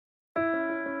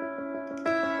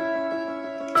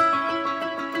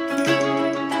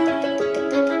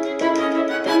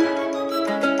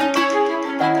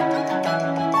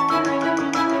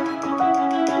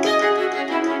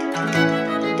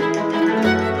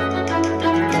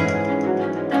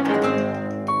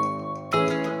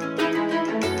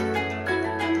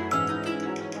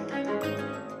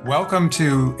Welcome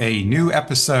to a new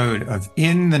episode of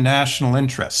In the National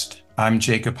Interest. I'm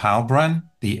Jacob Heilbrunn,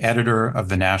 the editor of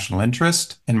the National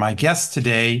Interest, and my guest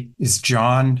today is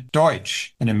John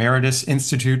Deutch, an emeritus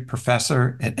institute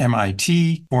professor at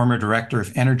MIT, former director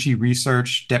of energy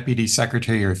research, deputy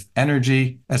secretary of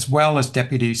energy, as well as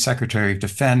deputy secretary of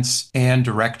defense and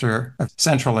director of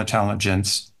central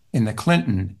intelligence in the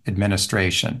Clinton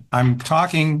administration. I'm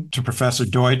talking to Professor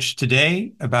Deutch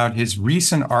today about his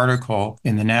recent article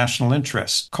in the National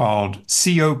Interest called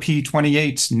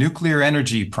COP28's Nuclear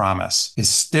Energy Promise is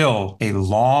Still a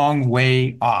Long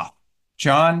Way Off.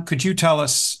 John, could you tell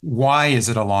us why is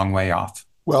it a long way off?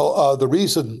 Well, the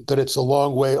reason that it's a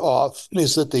long way off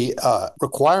is that the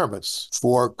requirements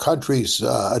for countries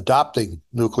adopting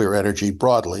nuclear energy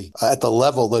broadly at the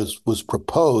level that was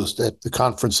proposed at the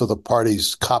Conference of the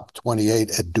Parties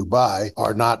COP28 at Dubai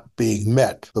are not being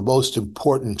met. The most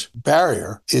important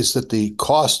barrier is that the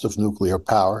cost of nuclear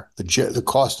power, the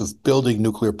cost of building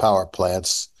nuclear power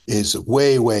plants, is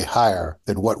way, way higher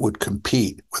than what would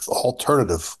compete with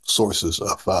alternative sources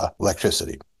of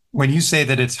electricity. When you say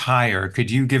that it's higher,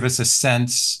 could you give us a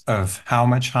sense of how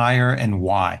much higher and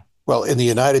why? Well, in the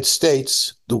United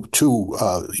States, the two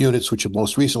units which have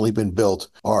most recently been built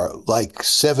are like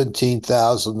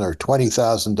 $17,000 or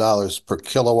 $20,000 per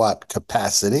kilowatt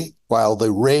capacity, while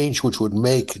the range which would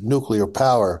make nuclear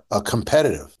power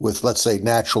competitive with, let's say,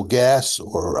 natural gas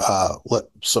or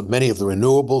so many of the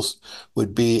renewables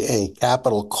would be a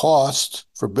capital cost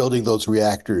for building those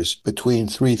reactors between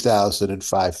 $3,000 and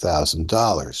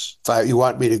 $5,000. If you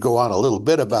want me to go on a little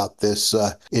bit about this,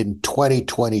 in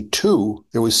 2022,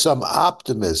 there was some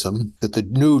optimism that the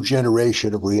new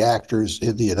generation of reactors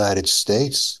in the United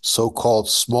States, so-called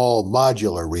small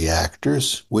modular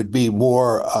reactors, would be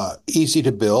more easy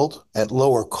to build at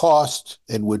lower cost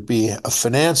and would be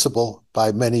financeable by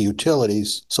many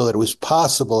utilities, so that it was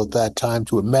possible at that time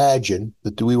to imagine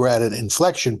that we were at an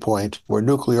inflection point where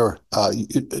nuclear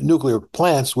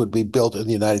plants would be built in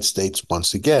the United States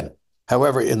once again.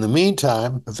 However, in the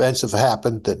meantime, events have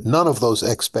happened that none of those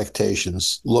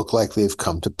expectations look like they've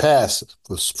come to pass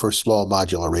for small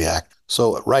modular reactors.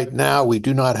 So right now, we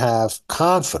do not have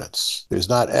confidence. There's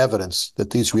not evidence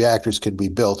that these reactors can be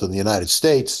built in the United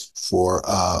States for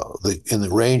in the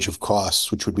range of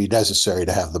costs which would be necessary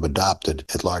to have them adopted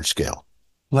at large scale.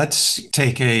 Let's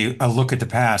take a look at the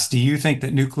past. Do you think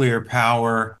that nuclear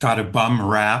power got a bum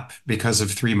rap because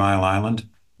of 3 Mile Island?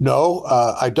 No,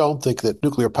 I don't think that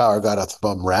nuclear power got a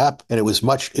bum rap, and it was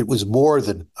more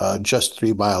than just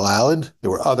 3 Mile Island.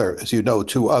 There were as you know,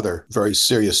 2 other very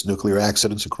serious nuclear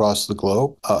accidents across the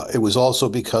globe. It was also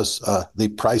because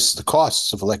the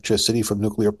costs of electricity from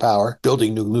nuclear power,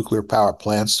 building new nuclear power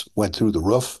plants went through the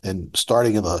roof, and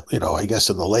starting in the, in the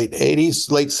late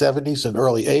 70s and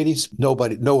early 80s,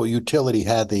 no utility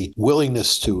had the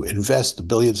willingness to invest the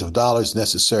billions of dollars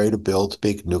necessary to build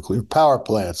big nuclear power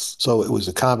plants. So it was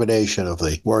a combination of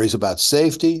the worries about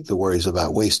safety, the worries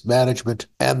about waste management,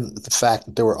 and the fact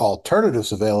that there were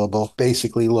alternatives available,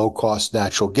 basically low-cost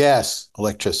natural gas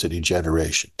electricity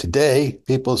generation. Today,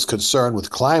 people's concern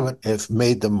with climate have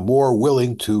made them more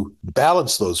willing to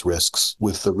balance those risks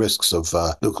with the risks of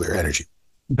nuclear energy.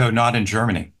 Though not in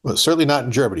Germany. Well, certainly not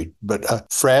in Germany,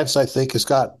 but France, I think, has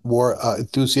got more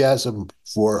enthusiasm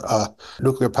for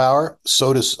nuclear power.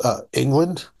 So does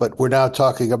England, but we're now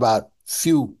talking about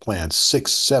few plants,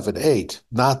 6, 7, 8,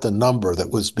 not the number that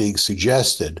was being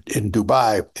suggested in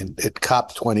Dubai at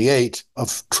COP28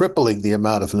 of tripling the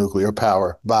amount of nuclear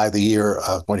power by the year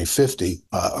 2050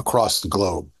 across the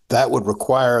globe. That would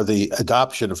require the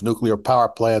adoption of nuclear power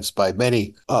plants by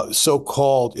many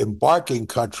so-called embarking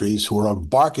countries who are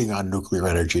embarking on nuclear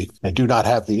energy and do not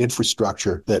have the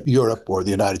infrastructure that Europe or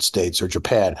the United States or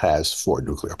Japan has for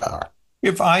nuclear power.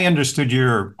 If I understood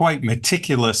your quite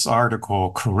meticulous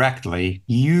article correctly,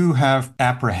 you have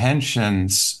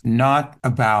apprehensions not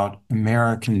about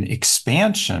American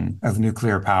expansion of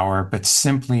nuclear power, but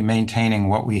simply maintaining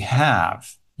what we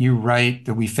have. You write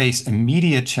that we face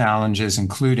immediate challenges,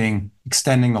 including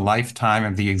extending the lifetime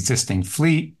of the existing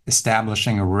fleet,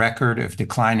 establishing a record of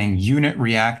declining unit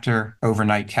reactor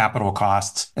overnight capital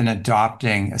costs, and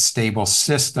adopting a stable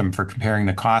system for comparing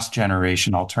the cost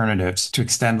generation alternatives to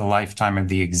extend the lifetime of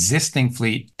the existing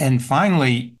fleet. And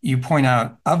finally, you point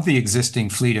out of the existing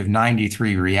fleet of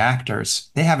 93 reactors,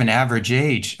 they have an average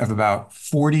age of about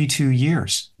 42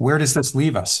 years. Where does this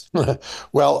leave us?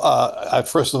 Well,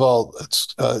 first of all,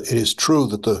 it is true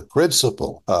that the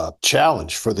principal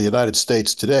challenge for the United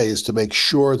States today is to make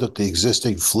sure that the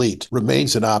existing fleet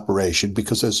remains in operation,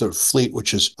 because there's a fleet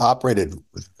which is operated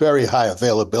with very high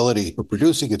availability for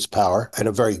producing its power and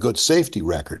a very good safety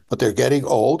record. But they're getting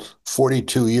old.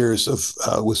 42 years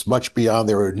was much beyond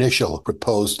their initial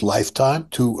proposed lifetime.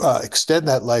 To extend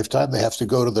that lifetime, they have to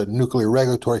go to the Nuclear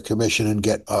Regulatory Commission and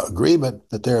get agreement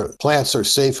that their plants are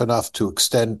safe enough to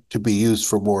extend to be used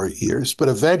for more years. But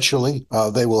eventually,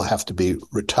 they will have to be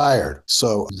retired.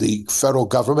 So the federal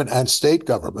government and state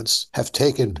governments have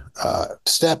taken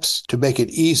steps to make it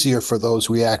easier for those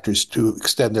reactors to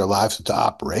extend their lives and to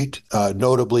operate.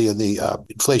 Notably, in the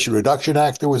Inflation Reduction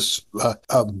Act, there was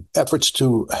efforts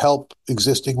to help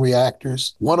existing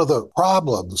reactors. One of the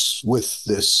problems with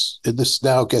this, and this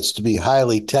now gets to be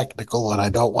highly technical, and I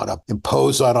don't want to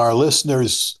impose on our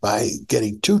listeners by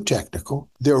getting too technical,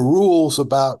 there are rules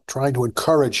about trying to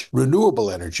encourage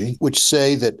renewable energy, which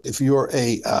say that if you're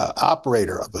a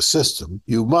operator of a system,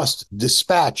 you must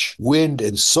dispatch wind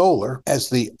and solar as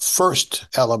the first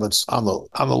elements on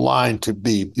the line to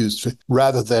be used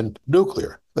rather than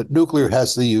nuclear. But nuclear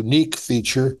has the unique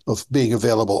feature of being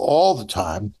available all the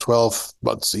time, 12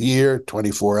 months a year,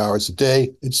 24 hours a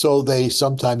day. And so they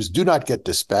sometimes do not get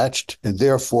dispatched and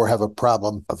therefore have a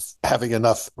problem of having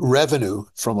enough revenue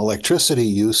from electricity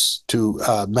use to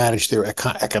manage their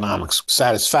economics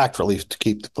satisfactorily to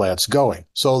keep the plants going.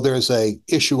 So there's a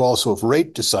issue also of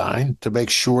rate design to make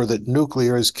sure that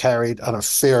nuclear is carried on a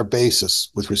fair basis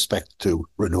with respect to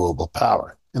renewable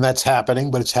power. And that's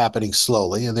happening, but it's happening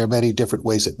slowly. And there are many different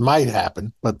ways it might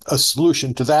happen. But a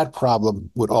solution to that problem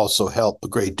would also help a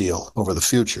great deal over the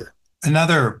future.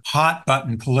 Another hot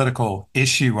button political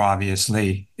issue,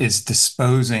 obviously, is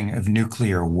disposing of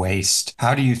nuclear waste.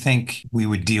 How do you think we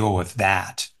would deal with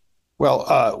that?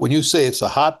 Well, when you say it's a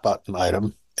hot button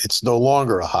item, it's no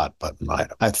longer a hot button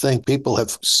item. I think people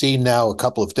have seen now a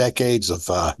couple of decades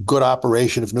of good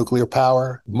operation of nuclear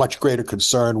power, much greater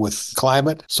concern with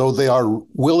climate. So they are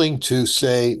willing to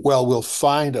say, well, we'll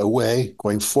find a way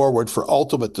going forward for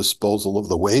ultimate disposal of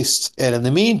the waste. And in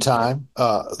the meantime,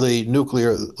 the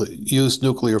used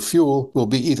nuclear fuel will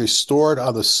be either stored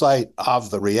on the site of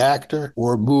the reactor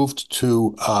or moved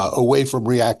to away from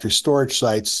reactor storage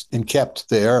sites and kept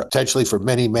there potentially for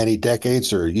many, many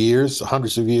decades or years,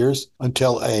 hundreds of years,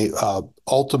 until a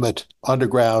ultimate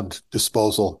underground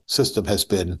disposal system has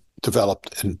been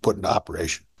developed and put into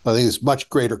operation. I think there's much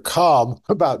greater calm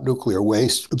about nuclear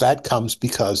waste. That comes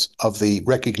because of the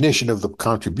recognition of the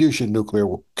contribution nuclear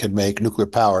can make, nuclear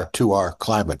power, to our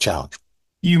climate challenge.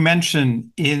 You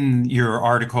mentioned in your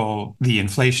article the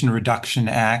Inflation Reduction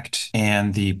Act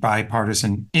and the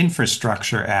Bipartisan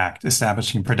Infrastructure Act,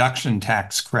 establishing production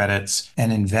tax credits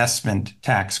and investment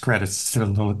tax credits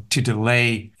to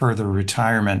delay further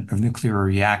retirement of nuclear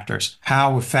reactors.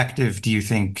 How effective do you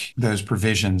think those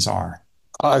provisions are?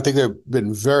 I think they've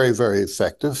been very, very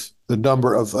effective. The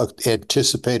number of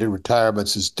anticipated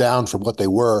retirements is down from what they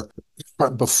were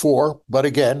before. But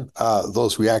again,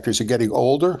 those reactors are getting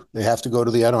older. They have to go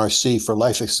to the NRC for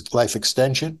life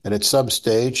extension. And at some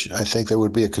stage, I think there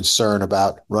would be a concern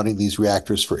about running these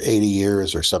reactors for 80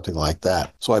 years or something like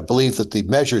that. So I believe that the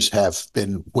measures have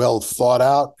been well thought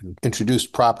out and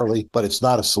introduced properly, but it's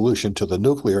not a solution to the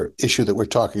nuclear issue that we're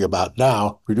talking about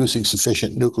now, producing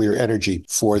sufficient nuclear energy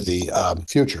for the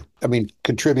future. I mean,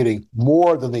 contributing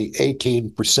more than the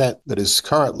 18% that is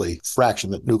currently fraction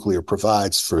that nuclear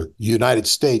provides for United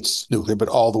States nuclear, but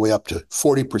all the way up to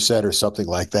 40% or something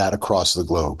like that across the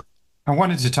globe. I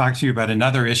wanted to talk to you about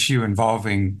another issue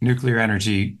involving nuclear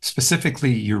energy,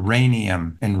 specifically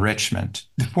uranium enrichment.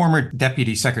 The former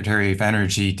Deputy Secretary of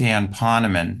Energy, Dan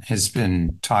Poneman, has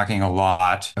been talking a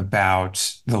lot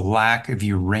about the lack of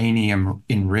uranium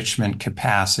enrichment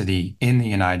capacity in the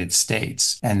United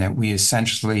States, and that we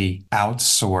essentially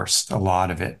outsourced a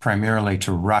lot of it, primarily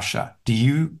to Russia. Do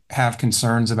you have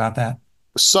concerns about that?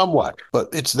 Somewhat,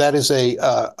 but that is a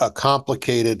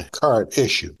complicated current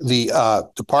issue. The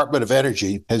Department of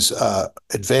Energy has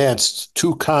advanced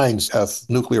two kinds of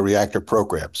nuclear reactor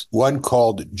programs. One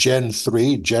called Gen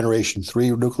 3, Generation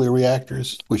 3 nuclear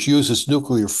reactors, which uses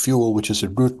nuclear fuel which is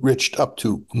enriched up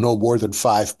to no more than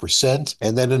 5%.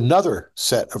 And then another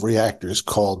set of reactors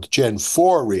called Gen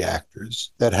 4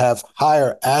 reactors that have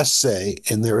higher assay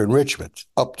in their enrichment,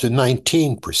 up to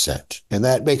 19%. And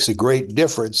that makes a great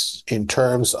difference in terms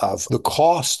of the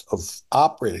cost of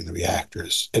operating the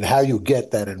reactors and how you get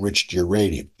that enriched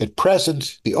uranium. At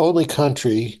present, the only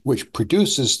country which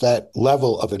produces that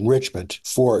level of enrichment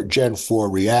for Gen 4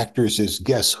 reactors is,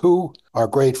 guess who? Our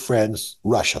great friends,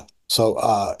 Russia. So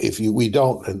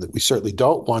we certainly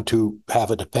don't want to have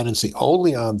a dependency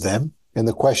only on them. And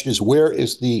the question is, where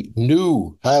is the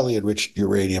new highly enriched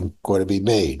uranium going to be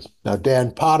made? Now,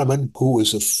 Dan Poneman, who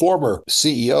was a former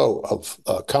CEO of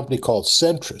a company called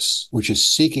Centrus, which is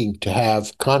seeking to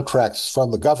have contracts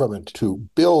from the government to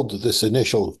build this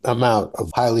initial amount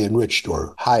of highly enriched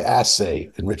or high assay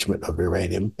enrichment of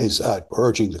uranium, is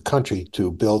urging the country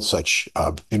to build such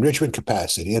enrichment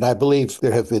capacity. And I believe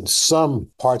there have been some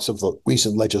parts of the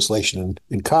recent legislation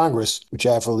in Congress which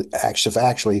have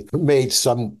actually made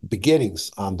some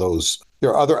beginnings on those. There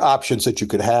are other options that you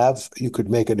could have. You could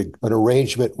make an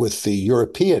arrangement with the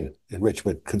European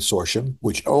Enrichment Consortium,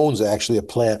 which owns actually a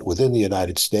plant within the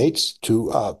United States,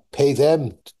 to pay them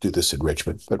to do this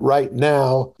enrichment. But right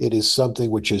now, it is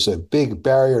something which is a big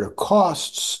barrier to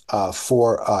costs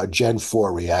for Gen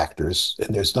 4 reactors.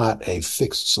 And there's not a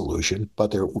fixed solution,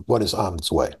 but one is on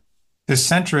its way. The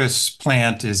Centrus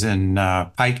plant is in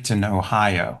Piketon,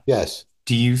 Ohio. Yes.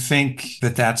 Do you think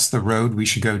that that's the road we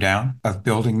should go down of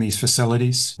building these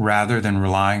facilities rather than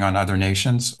relying on other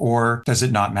nations, or does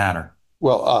it not matter?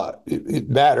 Well,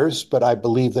 it matters, but I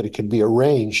believe that it can be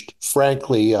arranged.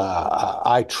 Frankly,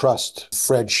 I trust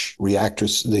French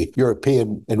reactors, the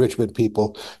European enrichment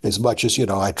people, as much as,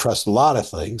 I trust a lot of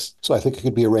things. So I think it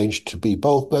could be arranged to be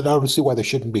both, but I don't see why there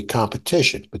shouldn't be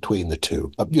competition between the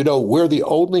two. We're the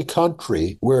only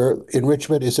country where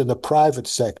enrichment is in the private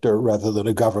sector rather than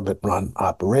a government-run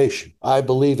operation. I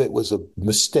believe it was a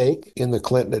mistake in the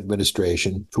Clinton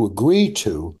administration to agree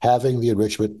to having the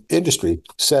enrichment industry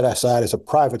set aside as a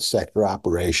private sector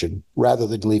operation rather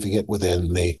than leaving it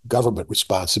within the government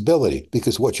responsibility.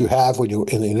 Because what you have when you're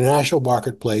in the international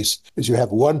marketplace is you have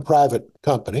one private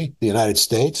company, the United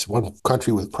States, one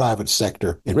country with private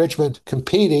sector enrichment,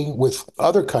 competing with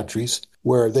other countries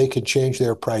where they can change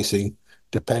their pricing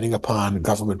depending upon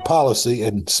government policy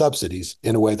and subsidies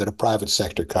in a way that a private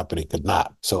sector company could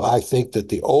not. So I think that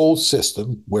the old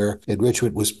system where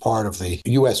enrichment was part of the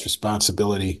U.S.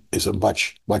 responsibility is a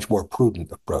much, much more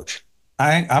prudent approach.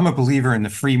 I'm a believer in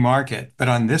the free market, but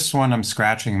on this one, I'm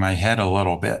scratching my head a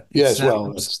little bit. Yes,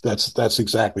 well, that's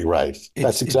exactly right.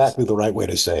 That's exactly the right way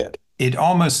to say it. It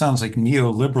almost sounds like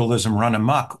neoliberalism run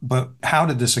amok, but how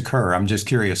did this occur? I'm just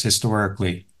curious,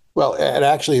 historically. Well, it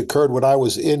actually occurred when I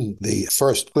was in the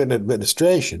first Clinton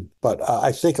administration, but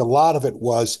I think a lot of it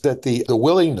was that the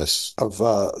willingness of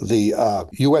the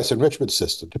U.S. enrichment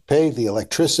system to pay the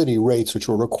electricity rates which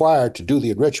were required to do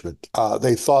the enrichment,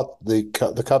 they thought the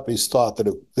companies thought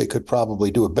that they could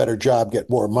probably do a better job, get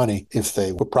more money if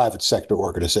they were private sector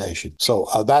organizations. So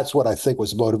that's what I think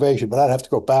was the motivation. But I'd have to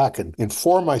go back and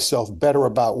inform myself better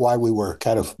about why we were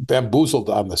kind of bamboozled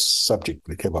on the subject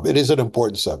when it came up. It is an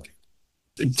important subject.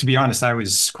 To be honest, I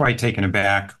was quite taken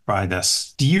aback by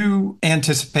this. Do you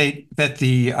anticipate that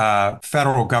the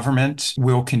federal government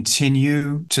will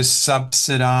continue to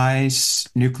subsidize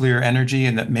nuclear energy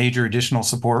and that major additional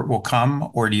support will come?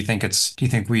 Or do you think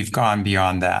we've gone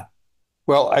beyond that?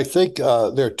 Well, I think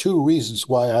there are two reasons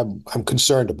why I'm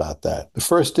concerned about that. The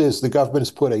first is the government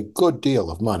has put a good deal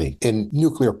of money in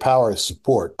nuclear power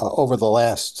support over the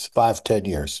last 5-10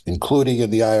 years, including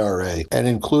in the IRA and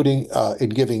including in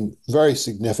giving very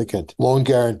significant loan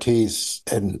guarantees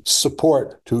and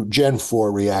support to Gen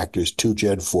 4 reactors, two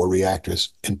Gen 4 reactors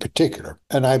in particular.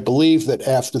 And I believe that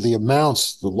after the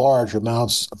large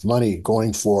amounts of money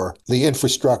going for the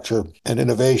infrastructure and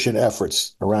innovation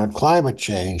efforts around climate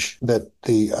change, that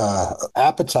the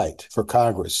appetite for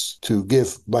Congress to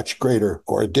give much greater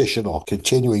or additional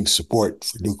continuing support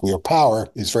for nuclear power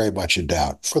is very much in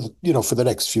doubt for the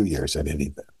next few years at any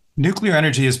event. Nuclear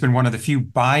energy has been one of the few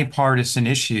bipartisan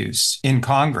issues in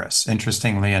Congress,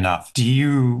 interestingly enough. Do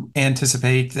you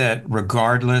anticipate that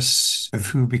regardless of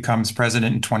who becomes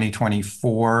president in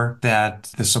 2024,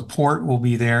 that the support will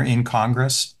be there in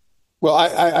Congress? Well,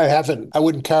 I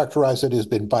wouldn't characterize it as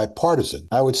been bipartisan.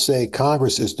 I would say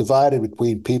Congress is divided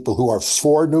between people who are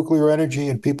for nuclear energy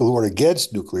and people who are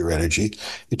against nuclear energy.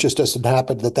 It just doesn't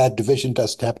happen that division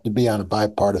doesn't happen to be on a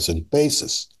bipartisan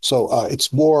basis. So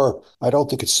it's more, I don't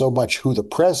think it's so much who the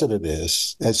president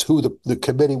is as who the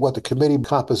committee, what the committee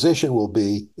composition will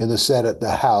be in the Senate and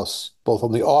the House, both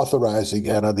on the authorizing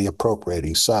and on the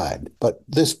appropriating side. But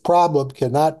this problem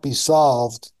cannot be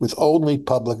solved with only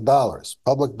public dollars.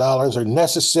 Public dollars are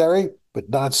necessary, but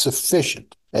not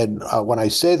sufficient. And when I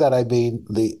say that, I mean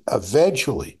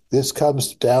eventually this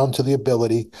comes down to the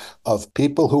ability of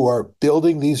people who are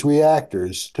building these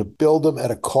reactors to build them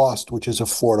at a cost which is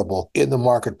affordable in the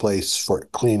marketplace for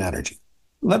clean energy.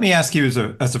 Let me ask you as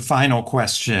a final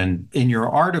question. In your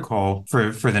article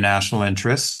for the National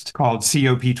Interest called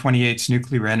COP28's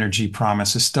Nuclear Energy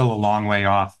Promise is Still a Long Way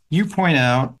Off, You point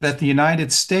out that the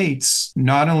United States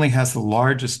not only has the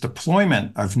largest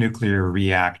deployment of nuclear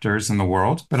reactors in the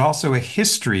world, but also a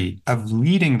history of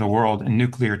leading the world in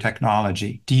nuclear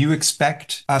technology. Do you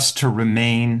expect us to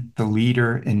remain the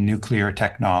leader in nuclear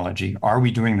technology? Are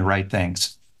we doing the right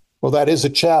things? Well, that is a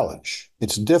challenge.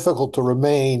 It's difficult to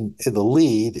remain in the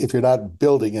lead if you're not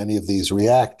building any of these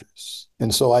reactors.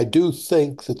 And so I do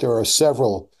think that there are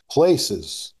several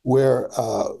places where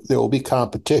there will be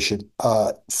competition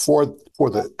for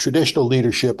the traditional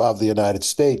leadership of the United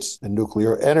States in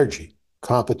nuclear energy.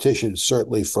 Competition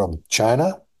certainly from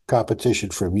China, competition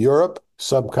from Europe,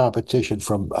 some competition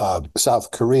from South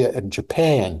Korea and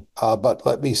Japan. But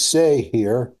let me say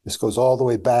here, this goes all the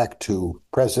way back to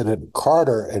President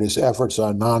Carter and his efforts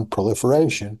on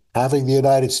non-proliferation. Having the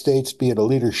United States be in a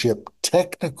leadership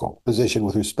technical position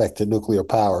with respect to nuclear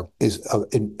power is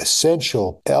an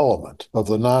essential element of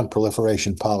the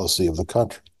non-proliferation policy of the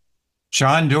country.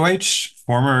 John Deutch,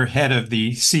 former head of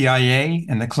the CIA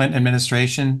in the Clinton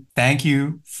administration, thank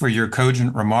you for your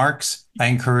cogent remarks. I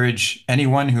encourage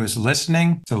anyone who is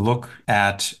listening to look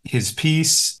at his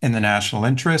piece in the National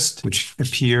Interest, which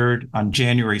appeared on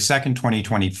January 2nd,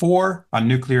 2024, on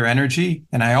nuclear energy.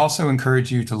 And I also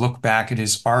encourage you to look back at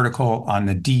his article on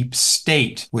the deep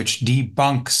state, which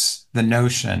debunks the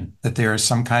notion that there is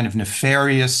some kind of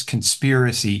nefarious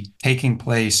conspiracy taking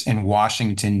place in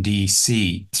Washington,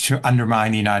 D.C. to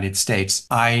undermine the United States.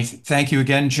 I thank you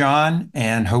again, John,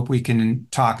 and hope we can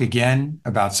talk again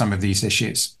about some of these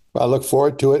issues. I look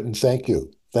forward to it, and thank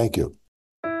you. Thank you.